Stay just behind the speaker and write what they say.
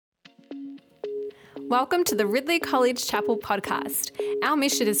Welcome to the Ridley College Chapel podcast. Our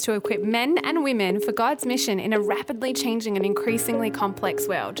mission is to equip men and women for God's mission in a rapidly changing and increasingly complex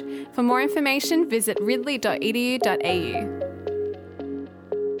world. For more information, visit ridley.edu.au.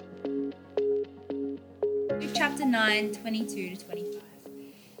 Luke chapter 9, 22 to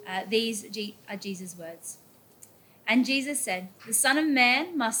 25. These are Jesus' words. And Jesus said, "The Son of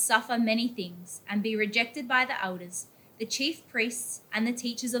Man must suffer many things and be rejected by the elders, the chief priests, and the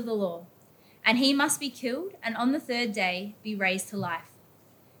teachers of the law. And he must be killed, and on the third day be raised to life."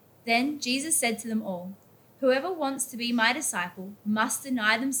 Then Jesus said to them all, "Whoever wants to be my disciple must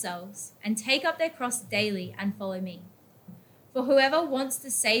deny themselves and take up their cross daily and follow me. For whoever wants to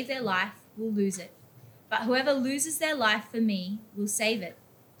save their life will lose it, but whoever loses their life for me will save it.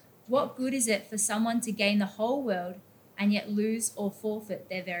 What good is it for someone to gain the whole world and yet lose or forfeit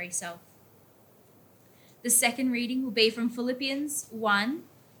their very self?" The second reading will be from Philippians 1,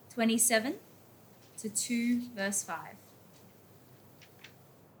 27 to 2, verse 5.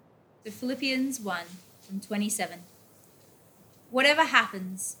 So Philippians 1 from 27. "Whatever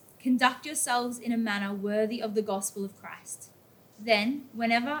happens, conduct yourselves in a manner worthy of the gospel of Christ. Then,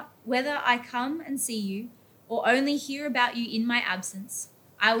 whether I come and see you or only hear about you in my absence,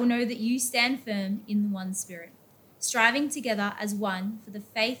 I will know that you stand firm in the one spirit, striving together as one for the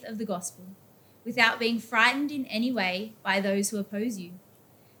faith of the gospel, without being frightened in any way by those who oppose you.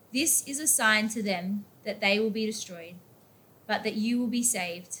 This is a sign to them that they will be destroyed, but that you will be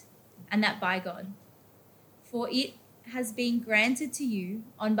saved, and that by God. For it has been granted to you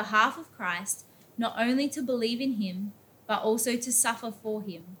on behalf of Christ not only to believe in him, but also to suffer for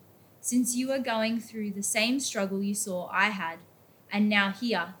him, since you are going through the same struggle you saw I had, and now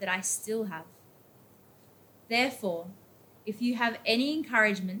hear that I still have. Therefore, if you have any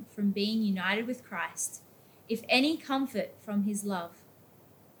encouragement from being united with Christ, if any comfort from his love,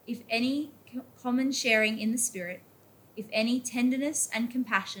 if any common sharing in the Spirit, if any tenderness and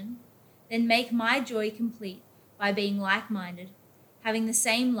compassion, then make my joy complete by being like-minded, having the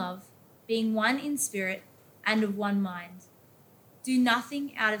same love, being one in spirit and of one mind. Do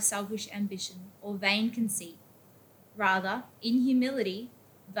nothing out of selfish ambition or vain conceit. Rather, in humility,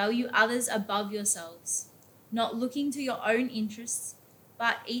 value others above yourselves, not looking to your own interests,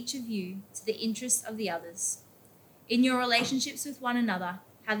 but each of you to the interests of the others. In your relationships with one another,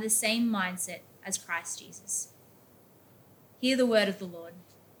 have the same mindset as Christ Jesus." Hear the word of the Lord.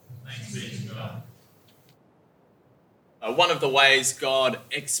 Thanks be to God. One of the ways God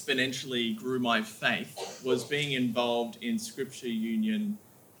exponentially grew my faith was being involved in Scripture Union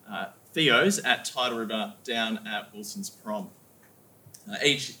Theos at Tidal River down at Wilson's Prom.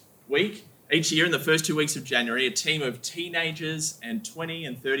 Each year in the first 2 weeks of January, a team of teenagers and 20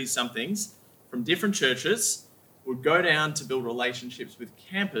 and 30-somethings from different churches would go down to build relationships with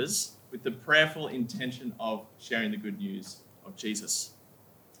campers with the prayerful intention of sharing the good news of Jesus.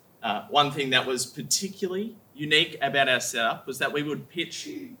 One thing that was particularly unique about our setup was that we would pitch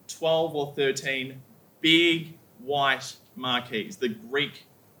 12 or 13 big white marquees, the Greek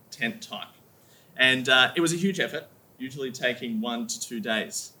tent type. And it was a huge effort, usually taking 1 to 2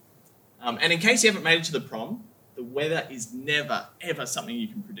 days. And in case you haven't made it to the prom, the weather is never, ever something you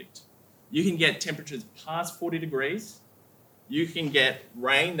can predict. You can get temperatures past 40 degrees, you can get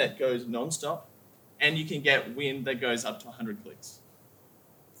rain that goes non-stop, and you can get wind that goes up to 100 clicks.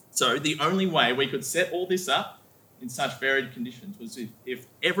 So the only way we could set all this up in such varied conditions was if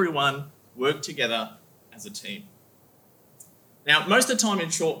everyone worked together as a team. Now, most of the time in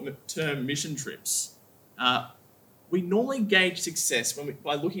short-term mission trips, we normally gauge success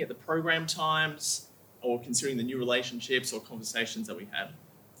by looking at the program times or considering the new relationships or conversations that we had.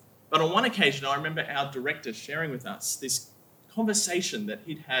 But on one occasion, I remember our director sharing with us this conversation that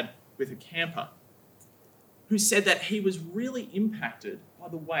he'd had with a camper who said that he was really impacted by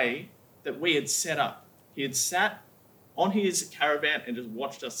the way that we had set up. He had sat on his caravan and just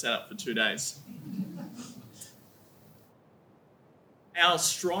watched us set up for 2 days. Our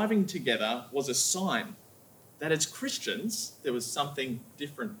striving together was a sign that as Christians, there was something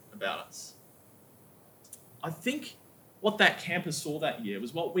different about us. I think what that camper saw that year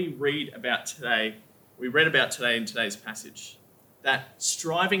was what we read about today in today's passage. That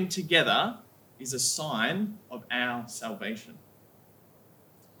striving together is a sign of our salvation.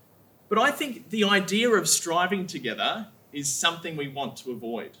 But I think the idea of striving together is something we want to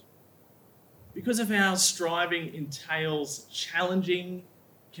avoid. Because if our striving entails challenging,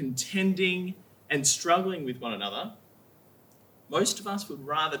 contending, and struggling with one another, most of us would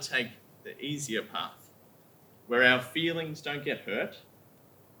rather take the easier path, where our feelings don't get hurt,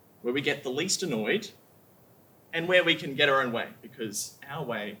 where we get the least annoyed, and where we can get our own way, because our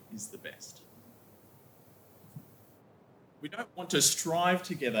way is the best. We don't want to strive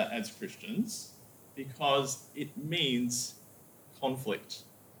together as Christians because it means conflict.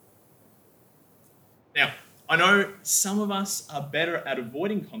 Now, I know some of us are better at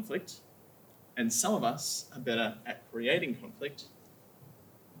avoiding conflict and some of us are better at creating conflict.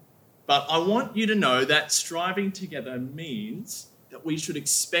 But I want you to know that striving together means that we should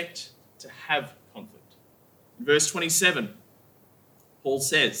expect to have conflict. In verse 27, Paul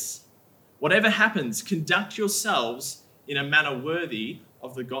says, "Whatever happens, conduct yourselves in a manner worthy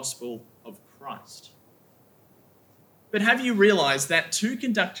of the gospel of Christ." But have you realized that to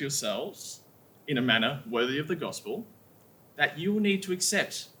conduct yourselves in a manner worthy of the gospel, that you will need to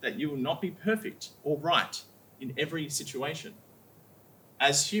accept that you will not be perfect or right in every situation?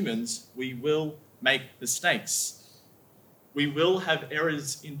 As humans, we will make mistakes. We will have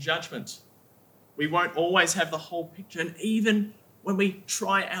errors in judgment. We won't always have the whole picture, and even when we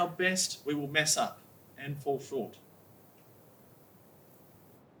try our best, we will mess up and fall short.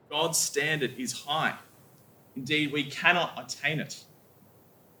 God's standard is high. Indeed, we cannot attain it.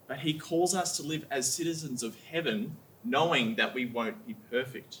 But he calls us to live as citizens of heaven, knowing that we won't be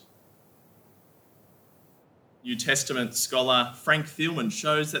perfect. New Testament scholar Frank Thielman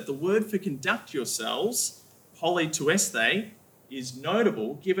shows that the word for conduct yourselves, politueste, is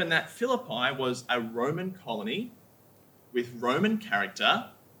notable given that Philippi was a Roman colony with Roman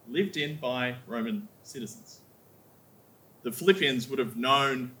character lived in by Roman citizens. The Philippians would have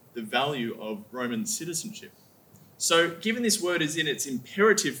known the value of Roman citizenship. So, given this word is in its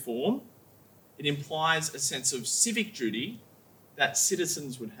imperative form, it implies a sense of civic duty that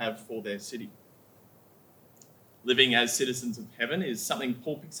citizens would have for their city. Living as citizens of heaven is something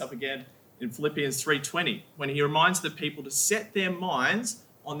Paul picks up again in Philippians 3:20, when he reminds the people to set their minds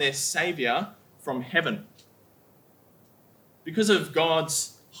on their Saviour from heaven. Because of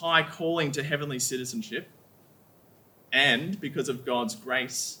God's high calling to heavenly citizenship, and because of God's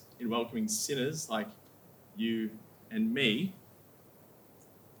grace in welcoming sinners like you and me,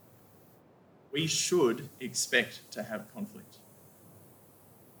 we should expect to have conflict.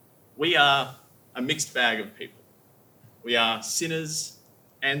 We are a mixed bag of people. We are sinners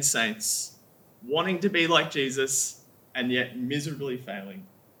and saints, wanting to be like Jesus and yet miserably failing,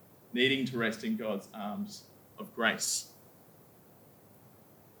 needing to rest in God's arms of grace.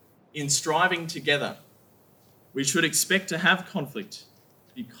 In striving together, we should expect to have conflict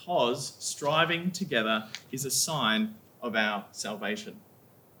because striving together is a sign of our salvation.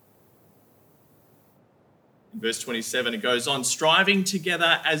 In verse 27, it goes on, striving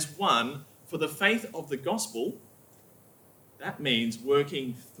together as one for the faith of the gospel. That means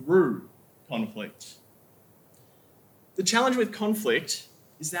working through conflict. The challenge with conflict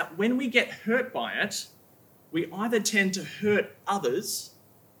is that when we get hurt by it, we either tend to hurt others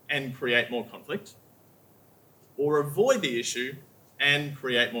and create more conflict, or avoid the issue and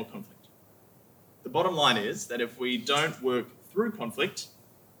create more conflict. The bottom line is that if we don't work through conflict,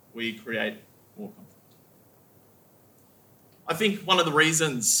 we create more conflict. I think one of the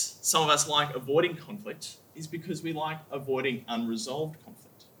reasons some of us like avoiding conflict is because we like avoiding unresolved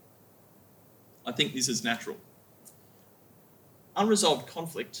conflict. I think this is natural. Unresolved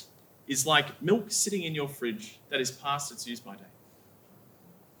conflict is like milk sitting in your fridge that is past its use-by date.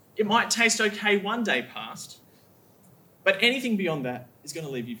 It might taste okay one day past, but anything beyond that is going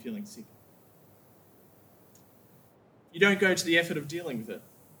to leave you feeling sick. You don't go to the effort of dealing with it.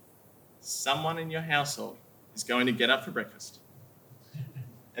 Someone in your household is going to get up for breakfast,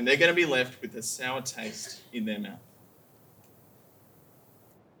 and they're going to be left with a sour taste in their mouth.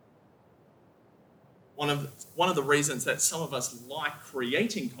 One of the reasons that some of us like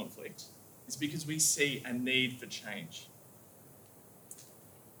creating conflict is because we see a need for change.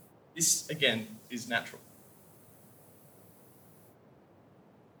 This, again, is natural.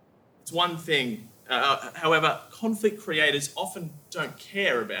 It's one thing. However, conflict creators often don't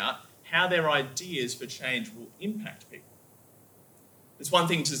care about how their ideas for change will impact people. It's one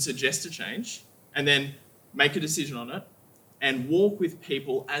thing to suggest a change and then make a decision on it and walk with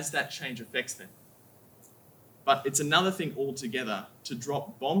people as that change affects them. But it's another thing altogether to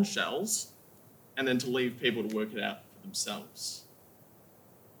drop bombshells and then to leave people to work it out for themselves.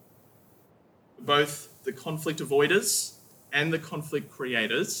 Both the conflict avoiders and the conflict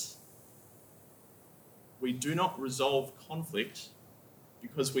creators, we do not resolve conflict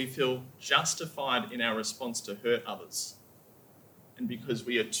because we feel justified in our response to hurt others and because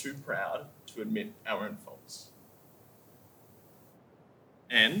we are too proud to admit our own faults.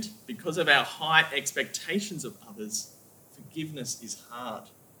 And because of our high expectations of others, forgiveness is hard.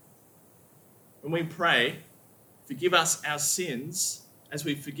 When we pray, forgive us our sins as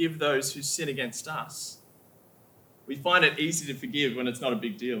we forgive those who sin against us, We find it easy to forgive when it's not a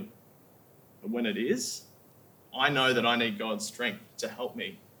big deal. But when it is, I know that I need God's strength to help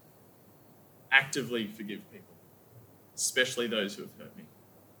me actively forgive people, especially those who have hurt me.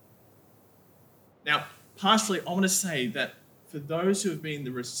 Now, pastorally, I want to say that for those who have been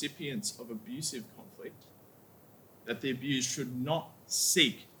the recipients of abusive conflict, that the abused should not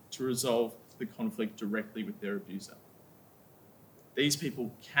seek to resolve the conflict directly with their abuser. These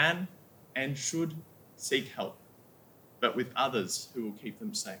people can and should seek help, but with others who will keep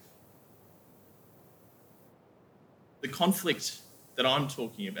them safe. The conflict that I'm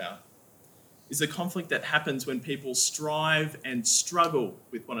talking about is the conflict that happens when people strive and struggle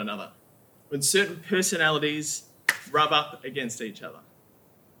with one another, when certain personalities rub up against each other,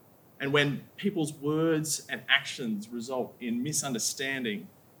 and when people's words and actions result in misunderstanding,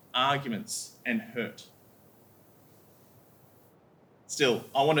 arguments, and hurt. Still,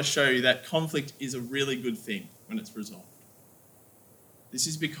 I want to show you that conflict is a really good thing when it's resolved. This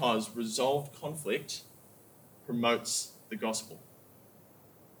is because resolved conflict promotes the gospel.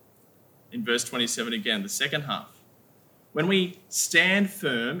 In verse 27 again, the second half. When we stand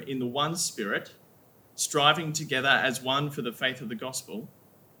firm in the one Spirit, striving together as one for the faith of the gospel,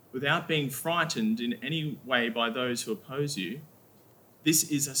 without being frightened in any way by those who oppose you, this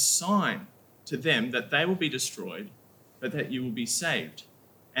is a sign to them that they will be destroyed, but that you will be saved,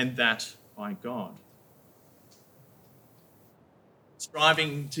 and that by God.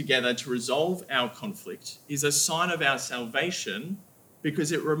 Striving together to resolve our conflict is a sign of our salvation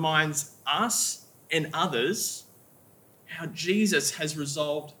because it reminds us and others how Jesus has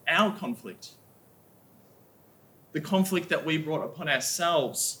resolved our conflict. The conflict that we brought upon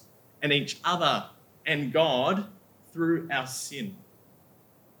ourselves and each other and God through our sin.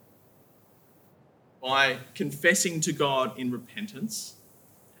 By confessing to God in repentance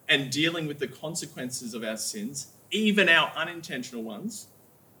and dealing with the consequences of our sins, even our unintentional ones,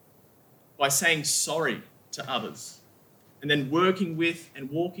 by saying sorry to others, and then working with and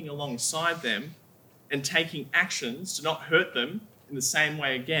walking alongside them and taking actions to not hurt them in the same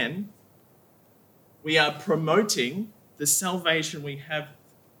way again, we are promoting the salvation we have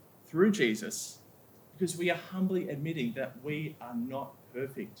through Jesus because we are humbly admitting that we are not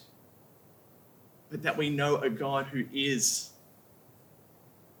perfect, but that we know a God who is,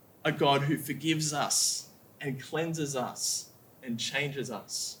 a God who forgives us and cleanses us and changes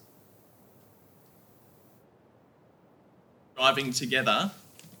us. Striving together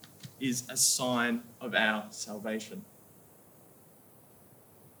is a sign of our salvation.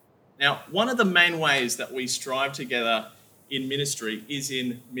 Now, one of the main ways that we strive together in ministry is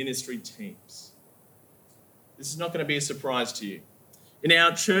in ministry teams. This is not going to be a surprise to you. In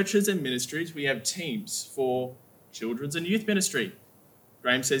our churches and ministries, we have teams for children's and youth ministry.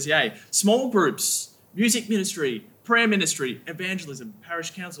 Graham says yay. Small groups, music ministry, prayer ministry, evangelism,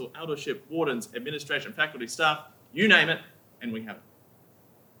 parish council, eldership, wardens, administration, faculty, staff, you name it, and we have it.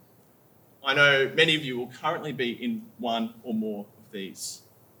 I know many of you will currently be in one or more of these.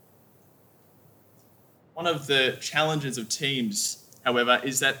 One of the challenges of teams, however,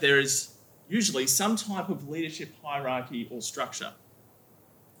 is that there is usually some type of leadership hierarchy or structure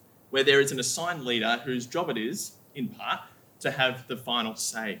where there is an assigned leader whose job it is, in part, to have the final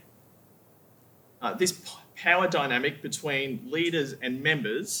say. This power dynamic between leaders and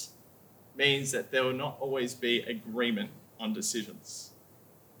members means that there will not always be agreement on decisions.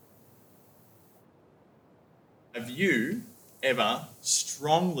 Have you ever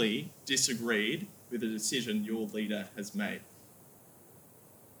strongly disagreed with a decision your leader has made?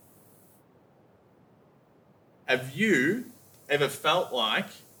 Have you ever felt like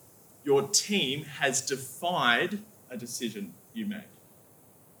your team has defied a decision you made?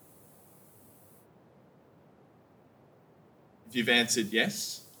 If you've answered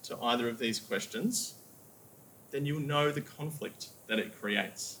yes to either of these questions, then you'll know the conflict that it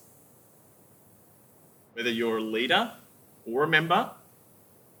creates. Whether you're a leader or a member,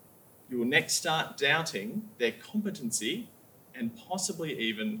 you will next start doubting their competency and possibly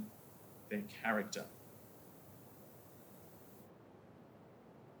even their character.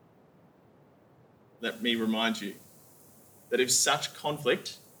 Let me remind you that if such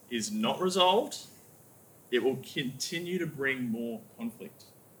conflict is not resolved, it will continue to bring more conflict.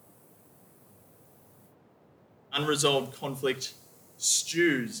 Unresolved conflict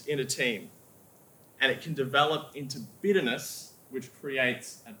stews in a team, and it can develop into bitterness, which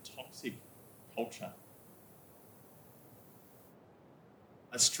creates a toxic culture.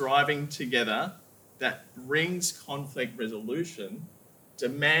 A striving together that brings conflict resolution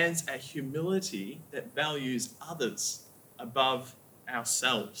demands a humility that values others above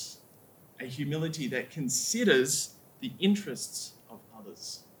ourselves, a humility that considers the interests of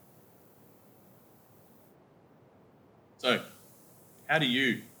others. So, how do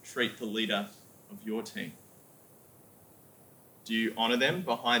you treat the leader of your team? Do you honour them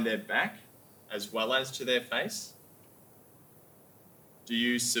behind their back as well as to their face? Do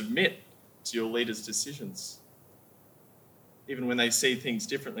you submit to your leader's decisions, even when they see things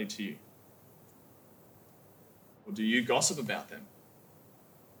differently to you? Or do you gossip about them?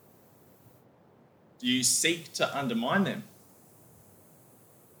 Do you seek to undermine them?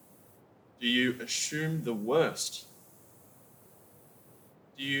 Do you assume the worst?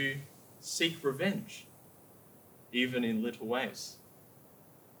 Do you seek revenge, even in little ways?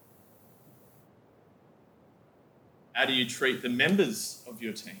 How do you treat the members of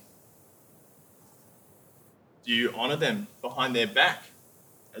your team? Do you honour them behind their back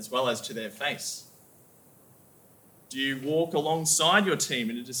as well as to their face? Do you walk alongside your team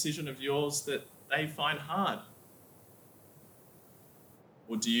in a decision of yours that they find hard?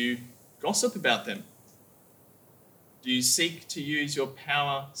 Or do you gossip about them? Do you seek to use your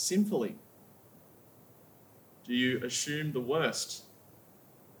power sinfully? Do you assume the worst?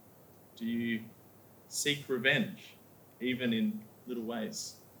 Do you seek revenge, even in little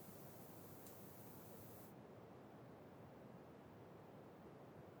ways?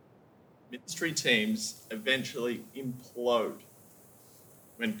 Ministry teams eventually implode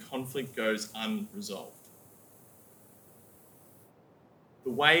when conflict goes unresolved.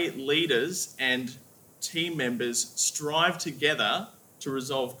 The way leaders and team members strive together to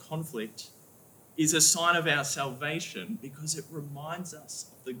resolve conflict is a sign of our salvation because it reminds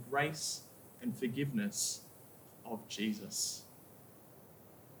us of the grace and forgiveness of Jesus.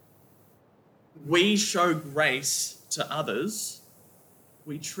 We show grace to others.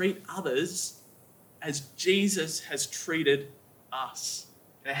 We treat others as Jesus has treated us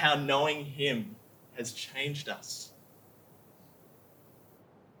and how knowing him has changed us.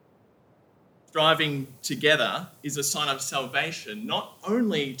 Striving together is a sign of salvation, not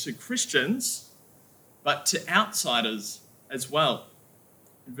only to Christians, but to outsiders as well.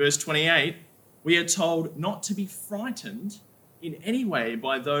 In verse 28, we are told not to be frightened in any way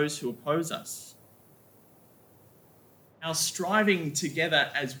by those who oppose us. Our striving together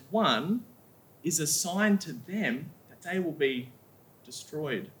as one is a sign to them that they will be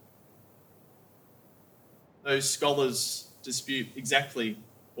destroyed. Those scholars dispute exactly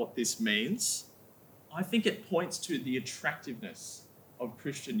what this means. I think it points to the attractiveness of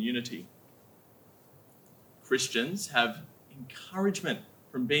Christian unity. Christians have encouragement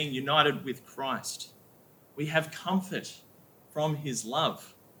from being united with Christ. We have comfort from his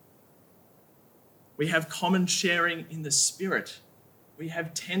love. We have common sharing in the Spirit. We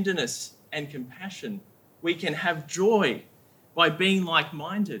have tenderness and compassion. We can have joy by being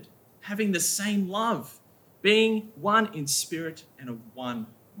like-minded, having the same love, being one in spirit and of one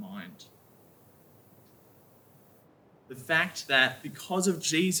mind. The fact that because of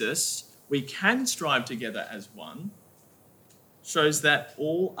Jesus, we can strive together as one shows that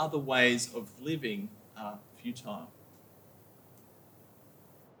all other ways of living are futile.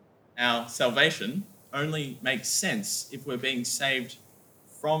 Our salvation only makes sense if we're being saved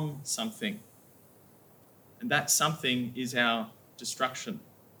from something. And that something is our destruction.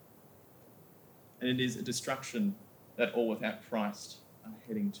 And it is a destruction that all without Christ are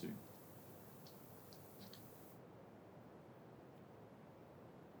heading to.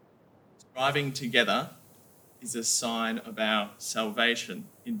 Striving together is a sign of our salvation.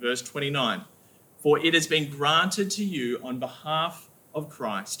 In verse 29, for it has been granted to you on behalf of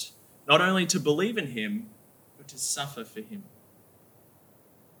Christ, not only to believe in him, but to suffer for him.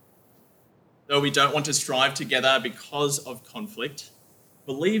 Though we don't want to strive together because of conflict,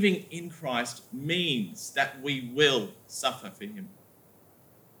 believing in Christ means that we will suffer for him.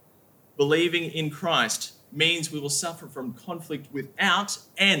 Believing in Christ means we will suffer from conflict without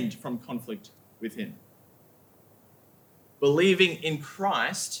and from conflict with him. Believing in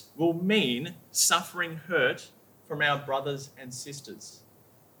Christ will mean suffering hurt from our brothers and sisters,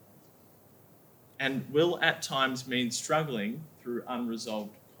 and will at times mean struggling through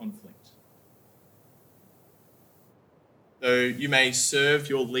unresolved conflict. Though you may serve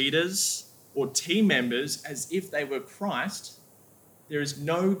your leaders or team members as if they were Christ, there is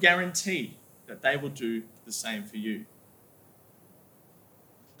no guarantee that they will do the same for you.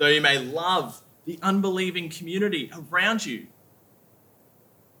 Though you may love the unbelieving community around you,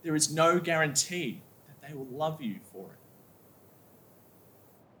 there is no guarantee that they will love you for it.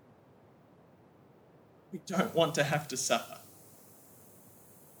 We don't want to have to suffer.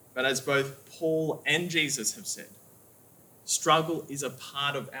 But as both Paul and Jesus have said, struggle is a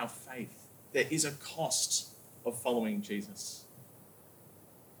part of our faith. There is a cost of following Jesus.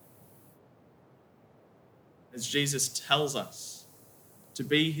 As Jesus tells us, to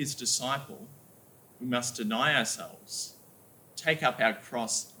be his disciple, we must deny ourselves, take up our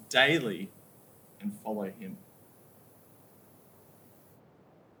cross daily, and follow him.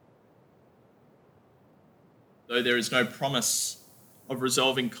 Though there is no promise of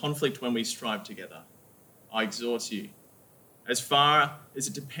resolving conflict when we strive together, I exhort you, as far as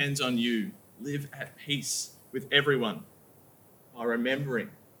it depends on you, live at peace with everyone by remembering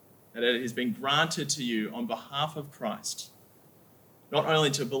that it has been granted to you on behalf of Christ, not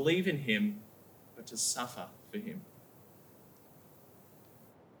only to believe in him, but to suffer for him.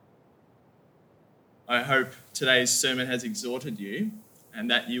 I hope today's sermon has exhorted you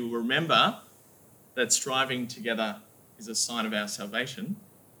and that you will remember that striving together is a sign of our salvation.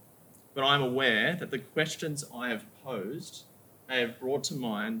 But I'm aware that the questions I have posed may have brought to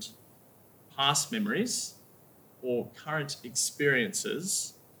mind past memories or current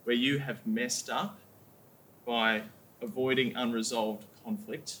experiences where you have messed up by avoiding unresolved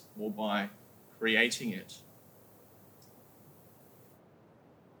conflict or by creating it.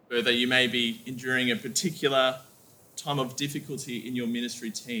 Further, you may be enduring a particular time of difficulty in your ministry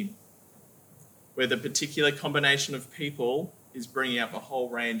team, where the particular combination of people is bringing up a whole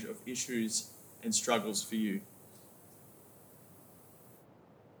range of issues and struggles for you.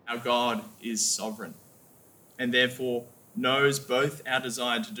 Our God is sovereign and therefore knows both our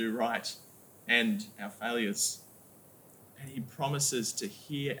desire to do right and our failures. And he promises to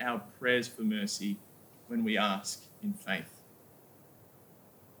hear our prayers for mercy when we ask in faith.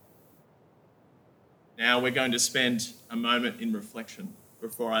 Now we're going to spend a moment in reflection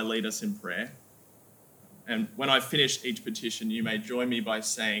before I lead us in prayer. And when I finish each petition, you may join me by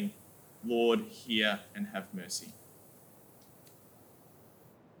saying, Lord, hear and have mercy.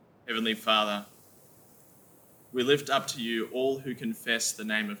 Heavenly Father, we lift up to you all who confess the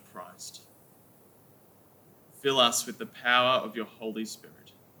name of Christ. Fill us with the power of your Holy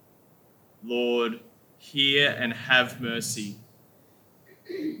Spirit. Lord, hear and have mercy.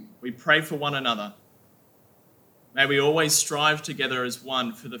 We pray for one another. May we always strive together as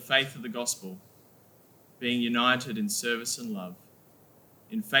one for the faith of the gospel, being united in service and love,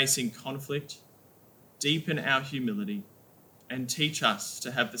 in facing conflict, deepen our humility, and teach us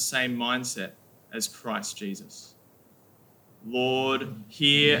to have the same mindset as Christ Jesus. Lord,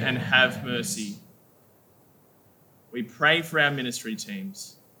 hear and have mercy. We pray for our ministry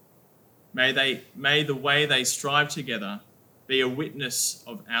teams. May the way they strive together be a witness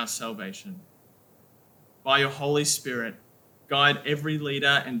of our salvation. By your Holy Spirit, guide every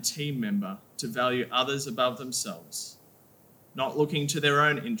leader and team member to value others above themselves, not looking to their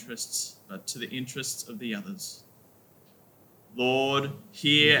own interests, but to the interests of the others. Lord,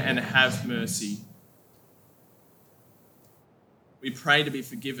 hear and have mercy. We pray to be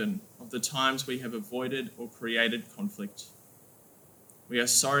forgiven of the times we have avoided or created conflict. We are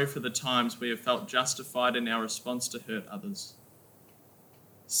sorry for the times we have felt justified in our response to hurt others.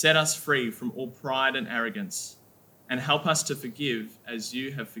 Set us free from all pride and arrogance, and help us to forgive as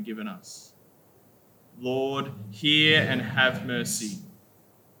you have forgiven us. Lord, hear and have mercy.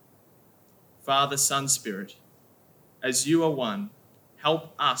 Father, Son, Spirit, as you are one,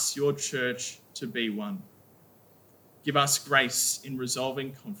 help us, your church, to be one. Give us grace in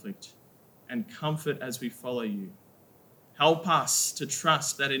resolving conflict and comfort as we follow you. Help us to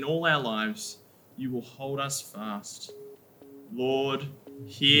trust that in all our lives you will hold us fast. Lord,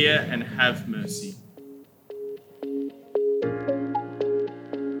 hear and have mercy.